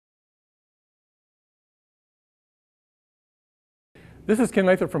This is Ken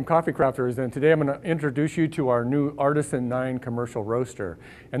Lathrop from Coffee Crafters, and today I'm going to introduce you to our new Artisan 9 commercial roaster.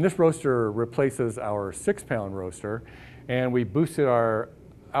 And this roaster replaces our 6-pound roaster, and we boosted our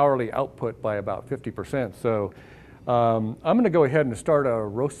hourly output by about 50%. So I'm going to go ahead and start a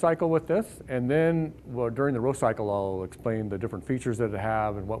roast cycle with this, and then during the roast cycle I'll explain the different features that it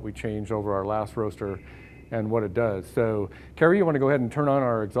have and what we changed over our last roaster and what it does. So Carrie, you want to go ahead and turn on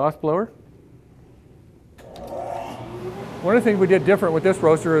our exhaust blower? One of the things we did different with this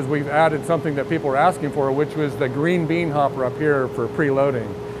roaster is we've added something that people were asking for, which was the green bean hopper up here for preloading.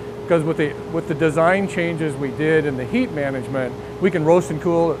 Because with the design changes we did in the heat management, we can roast and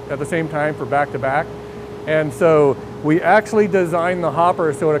cool at the same time for back-to-back. And so we actually designed the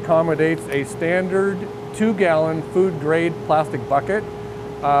hopper so it accommodates a standard 2-gallon food-grade plastic bucket.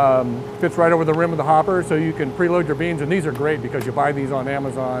 Fits right over the rim of the hopper, so you can preload your beans. And these are great because you buy these on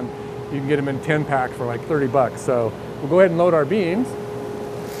Amazon. You can get them in 10-pack for like 30 bucks. So we'll go ahead and load our beans.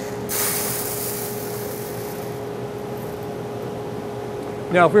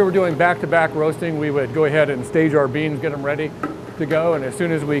 Now, if we were doing back-to-back roasting, we would go ahead and stage our beans, get them ready to go. And as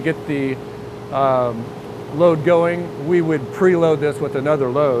soon as we get the load going, we would preload this with another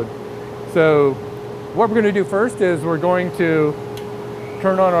load. So what we're going to do first is we're going to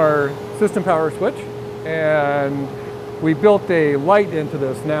turn on our system power switch, and we built a light into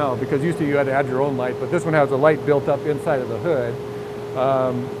this now because used to you had to add your own light, but this one has a light built up inside of the hood.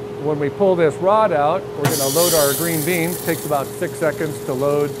 When we pull this rod out, we're going to load our green beans. It takes about 6 seconds to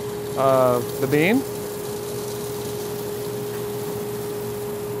load the bean.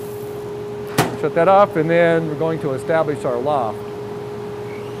 Shut that off, and then we're going to establish our loft.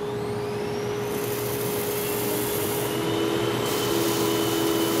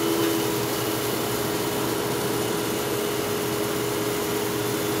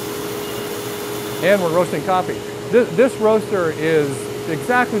 And we're roasting coffee. This roaster is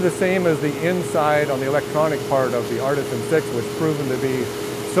exactly the same as the inside on the electronic part of the Artisan 6, which has proven to be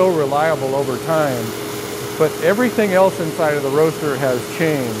so reliable over time. But everything else inside of the roaster has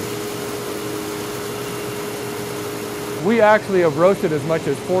changed. We actually have roasted as much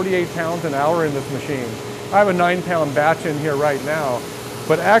as 48 pounds an hour in this machine. I have a 9-pound batch in here right now,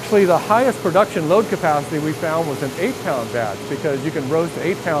 but actually the highest production load capacity we found was an 8-pound batch, because you can roast an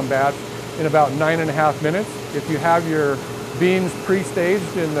 8-pound batch in about 9.5 minutes. If you have your beans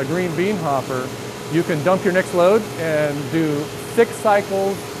pre-staged in the green bean hopper, you can dump your next load and do 6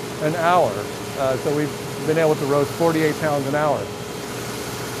 cycles an hour. So we've been able to roast 48 pounds an hour.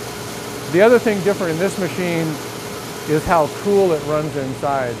 The other thing different in this machine is how cool it runs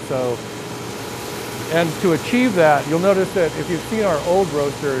inside. So, and to achieve that, you'll notice that if you've seen our old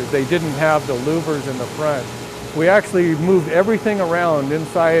roasters, they didn't have the louvers in the front. We actually moved everything around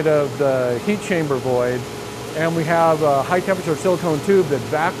inside of the heat chamber void, and we have a high temperature silicone tube that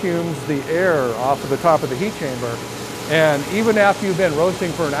vacuums the air off of the top of the heat chamber. And even after you've been roasting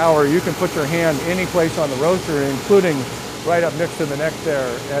for an hour, you can put your hand any place on the roaster, including right up next to the neck there,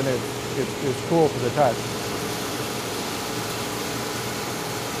 and it's cool to the touch.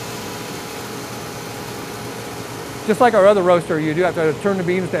 Just like our other roaster, you do have to turn the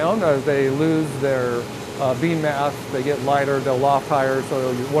beans down as they lose their bean mass. They get lighter, they'll loft higher.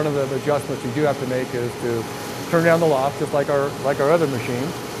 So one of the adjustments you do have to make is to turn down the loft, just like our other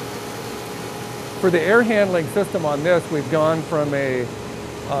machines. For the air handling system on this, we've gone from a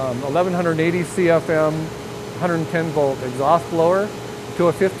 1180 CFM 110 volt exhaust blower to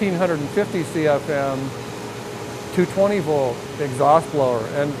a 1550 CFM 220 volt exhaust blower,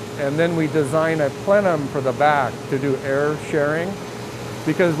 and then we design a plenum for the back to do air sharing.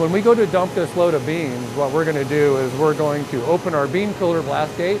 Because when we go to dump this load of beans, what we're going to do is we're going to open our bean cooler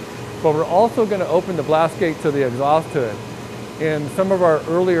blast gate, but we're also going to open the blast gate to the exhaust hood. In some of our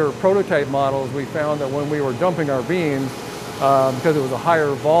earlier prototype models, we found that when we were dumping our beans, because it was a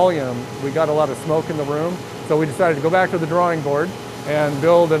higher volume, we got a lot of smoke in the room. So we decided to go back to the drawing board and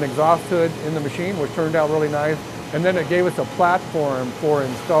build an exhaust hood in the machine, which turned out really nice. And then it gave us a platform for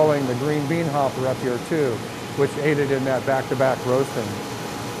installing the green bean hopper up here too, which aided in that back-to-back roasting.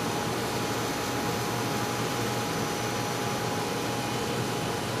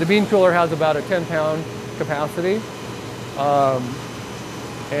 The bean cooler has about a 10-pound capacity.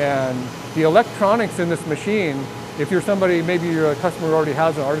 And the electronics in this machine, if you're somebody, maybe you're a customer who already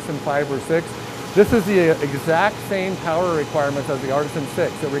has an Artisan 5 or 6, this is the exact same power requirements as the Artisan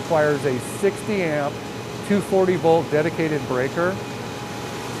 6. It requires a 60 amp, 240 volt dedicated breaker.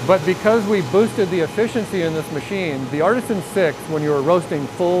 But because we boosted the efficiency in this machine, the Artisan 6, when you were roasting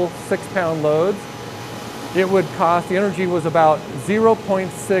full 6-pound loads, it would cost, the energy was about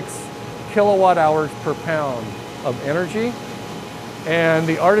 0.6 kilowatt hours per pound of energy. And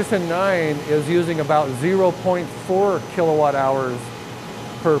the Artisan 9 is using about 0.4 kilowatt hours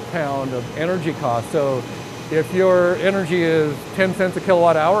per pound of energy cost. So if your energy is 10 cents a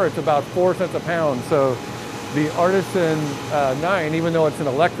kilowatt hour, it's about 4 cents a pound. So the Artisan 9, even though it's an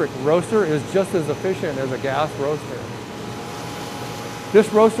electric roaster, is just as efficient as a gas roaster.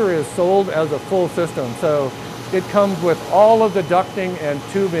 This roaster is sold as a full system. So it comes with all of the ducting and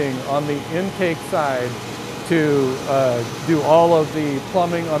tubing on the intake side to do all of the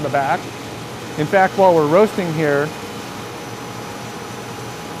plumbing on the back. In fact, while we're roasting here,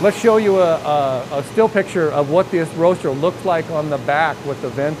 let's show you a still picture of what this roaster looks like on the back with the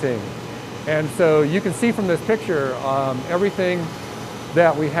venting. And so you can see from this picture, everything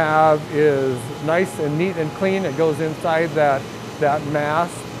that we have is nice and neat and clean. It goes inside that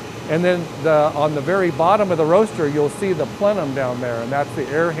mast. And then on the very bottom of the roaster, you'll see the plenum down there, and that's the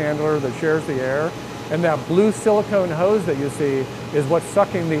air handler that shares the air. And that blue silicone hose that you see is what's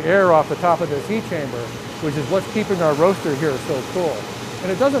sucking the air off the top of this heat chamber, which is what's keeping our roaster here so cool.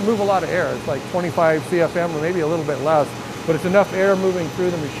 And it doesn't move a lot of air. It's like 25 CFM or maybe a little bit less, but it's enough air moving through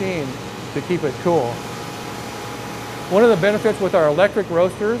the machine to keep it cool. One of the benefits with our electric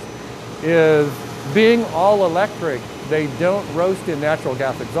roasters is being all electric, they don't roast in natural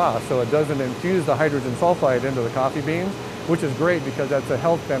gas exhaust, so it doesn't infuse the hydrogen sulfide into the coffee beans, which is great because that's a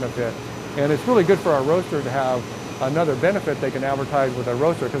health benefit. And it's really good for our roaster to have another benefit they can advertise with our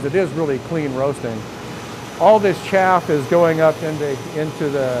roaster, because it is really clean roasting. All this chaff is going up into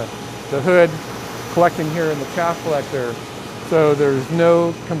the hood, collecting here in the chaff collector, so there's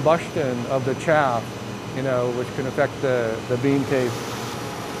no combustion of the chaff, you know, which can affect the bean taste.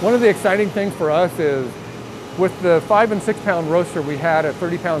 One of the exciting things for us is with the 5 and 6 pound roaster we had at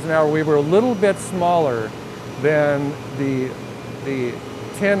 30 pounds an hour, we were a little bit smaller than the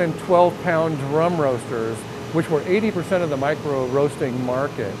 10 and 12 pound drum roasters, which were 80% of the micro roasting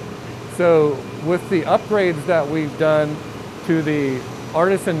market. So with the upgrades that we've done to the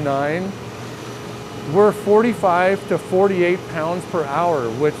Artisan 9, we're 45 to 48 pounds per hour,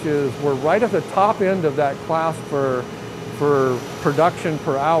 which is, we're right at the top end of that class for production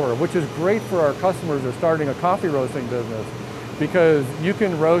per hour, which is great for our customers who are starting a coffee roasting business, because you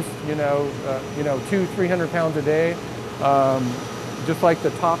can roast, 200-300 pounds a day, just like the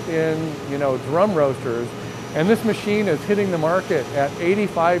top end, drum roasters. And this machine is hitting the market at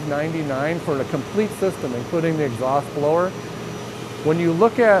 $85.99 for a complete system, including the exhaust blower. When you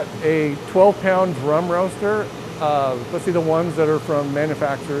look at a 12-pound drum roaster, let's see the ones that are from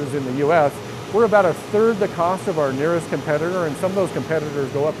manufacturers in the US, we're about a third the cost of our nearest competitor, and some of those competitors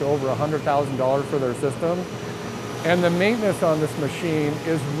go up to over $100,000 for their systems. And the maintenance on this machine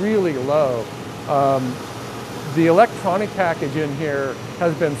is really low. The electronic package in here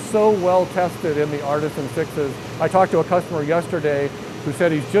has been so well tested in the Artisan 6s. I talked to a customer yesterday who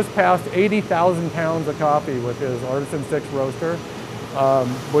said he's just passed 80,000 pounds of coffee with his Artisan 6 roaster,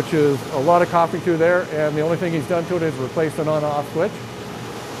 which is a lot of coffee through there, and the only thing he's done to it is replace an on-off switch.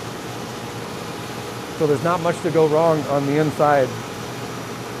 So there's not much to go wrong on the inside.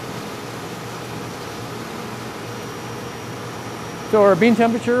 So our bean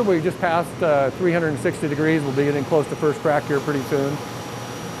temperature, we just passed 360 degrees. We'll be getting close to first crack here pretty soon.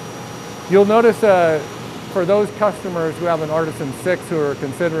 You'll notice for those customers who have an Artisan 6 who are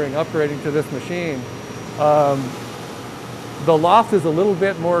considering upgrading to this machine, the loft is a little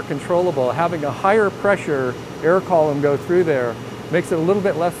bit more controllable. Having a higher pressure air column go through there makes it a little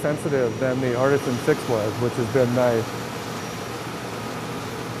bit less sensitive than the Artisan 6 was, which has been nice.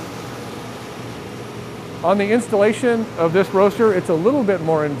 On the installation of this roaster, it's a little bit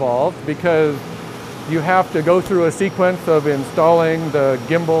more involved because you have to go through a sequence of installing the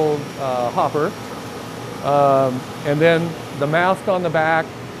gimbal hopper, and then the mast on the back,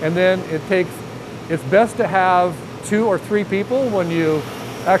 and then it's best to have 2 or 3 people when you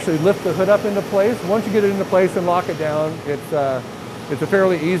actually lift the hood up into place. Once you get it into place and lock it down, it's a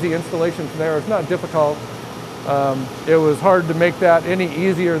fairly easy installation from there. It's not difficult. It was hard to make that any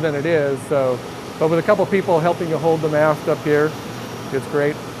easier than it is, but with a couple people helping you hold the mast up here, it's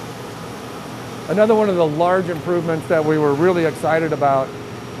great. Another one of the large improvements that we were really excited about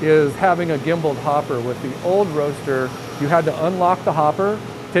is having a gimbaled hopper. With the old roaster, you had to unlock the hopper,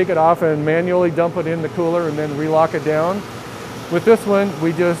 take it off and manually dump it in the cooler and then relock it down. With this one,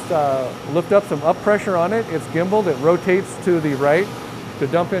 we just lift up some up pressure on it. It's gimbaled, it rotates to the right to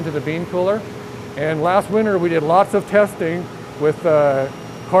dump into the bean cooler. And last winter, we did lots of testing with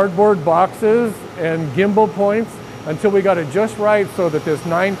cardboard boxes and gimbal points until we got it just right so that this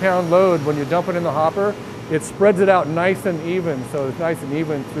 9-pound load, when you dump it in the hopper, it spreads it out nice and even, so it's nice and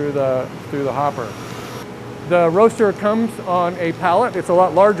even through the hopper. The roaster comes on a pallet. It's a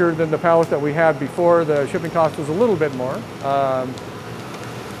lot larger than the pallet that we had before. The shipping cost was a little bit more.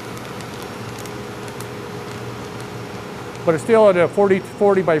 But it's still at a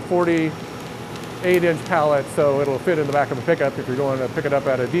 40 by 40 8-inch pallet, so it'll fit in the back of a pickup if you're going to pick it up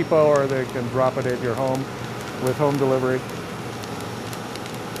at a depot, or they can drop it at your home with home delivery.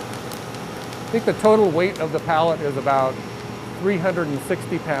 I think the total weight of the pallet is about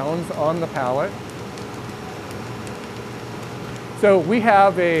 360 pounds on the pallet. So we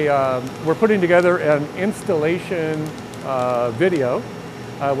have we're putting together an installation video,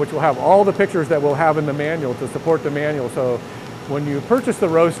 which will have all the pictures that we'll have in the manual to support the manual. So when you purchase the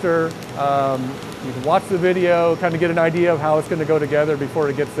roaster, you can watch the video, kind of get an idea of how it's going to go together before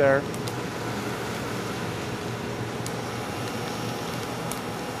it gets there.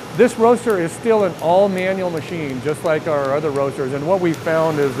 This roaster is still an all manual machine, just like our other roasters. And what we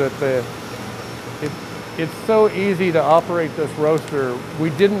found is that it's so easy to operate this roaster.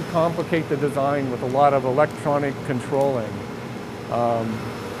 We didn't complicate the design with a lot of electronic controlling.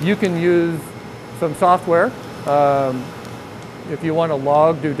 You can use some software. If you want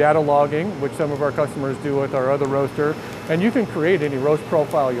to do data logging, which some of our customers do with our other roaster, and you can create any roast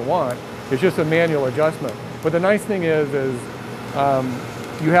profile you want. It's just a manual adjustment. But the nice thing is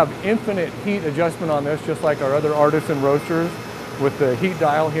you have infinite heat adjustment on this, just like our other Artisan roasters with the heat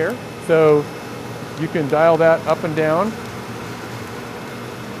dial here. So you can dial that up and down.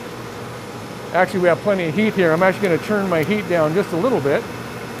 Actually, we have plenty of heat here. I'm actually going to turn my heat down just a little bit.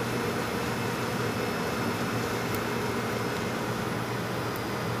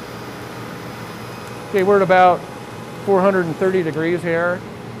 Okay, we're at about 430 degrees here,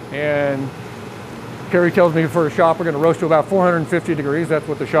 and Carrie tells me for a shop we're going to roast to about 450 degrees. That's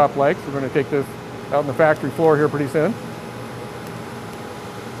what the shop likes. We're going to take this out on the factory floor here pretty soon.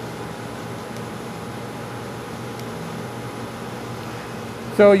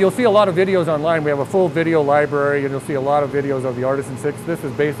 So you'll see a lot of videos online. We have a full video library, and you'll see a lot of videos of the Artisan 6. This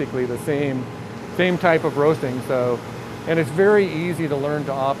is basically the same type of roasting, and it's very easy to learn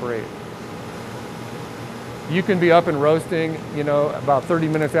to operate. You can be up and roasting, about 30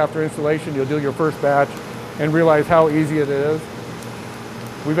 minutes after installation. You'll do your first batch and realize how easy it is.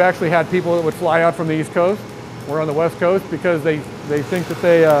 We've actually had people that would fly out from the East Coast. We're on the West Coast because they think that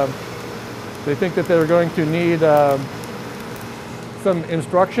they're going to need some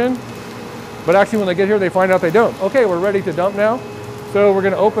instruction, but actually when they get here they find out they don't. Okay, we're ready to dump now. So we're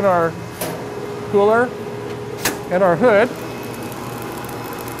going to open our cooler and our hood.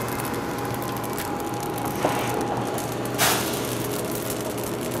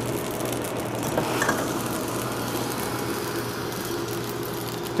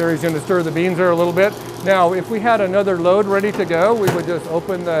 Terry's going to stir the beans there a little bit. Now, if we had another load ready to go, we would just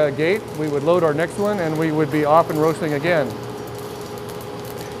open the gate, we would load our next one, and we would be off and roasting again.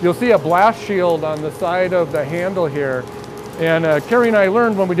 You'll see a blast shield on the side of the handle here. And Carrie and I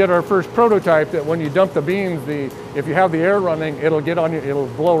learned when we did our first prototype that when you dump the beans, if you have the air running, it'll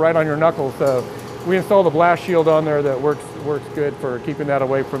blow right on your knuckles. So we installed a blast shield on there that works good for keeping that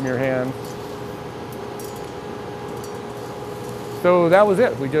away from your hands. So that was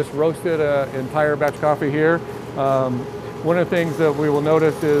it. We just roasted an entire batch of coffee here. One of the things that we will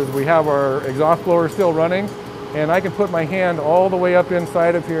notice is we have our exhaust blower still running, and I can put my hand all the way up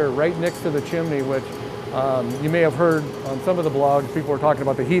inside of here, right next to the chimney, which you may have heard on some of the blogs, people were talking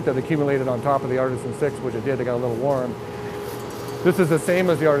about the heat that accumulated on top of the Artisan 6, which it did, it got a little warm. This is the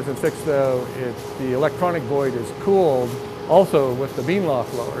same as the Artisan 6, though. The electronic void is cooled also with the bean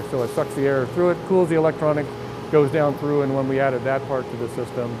loft blower, so it sucks the air through it, cools the electronic, goes down through, and when we added that part to the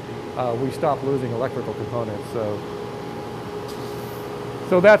system, we stopped losing electrical components.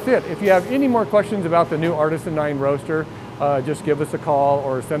 So that's it. If you have any more questions about the new Artisan 9 roaster, just give us a call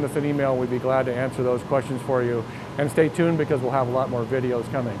or send us an email. We'd be glad to answer those questions for you. And stay tuned because we'll have a lot more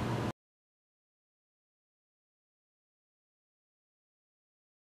videos coming.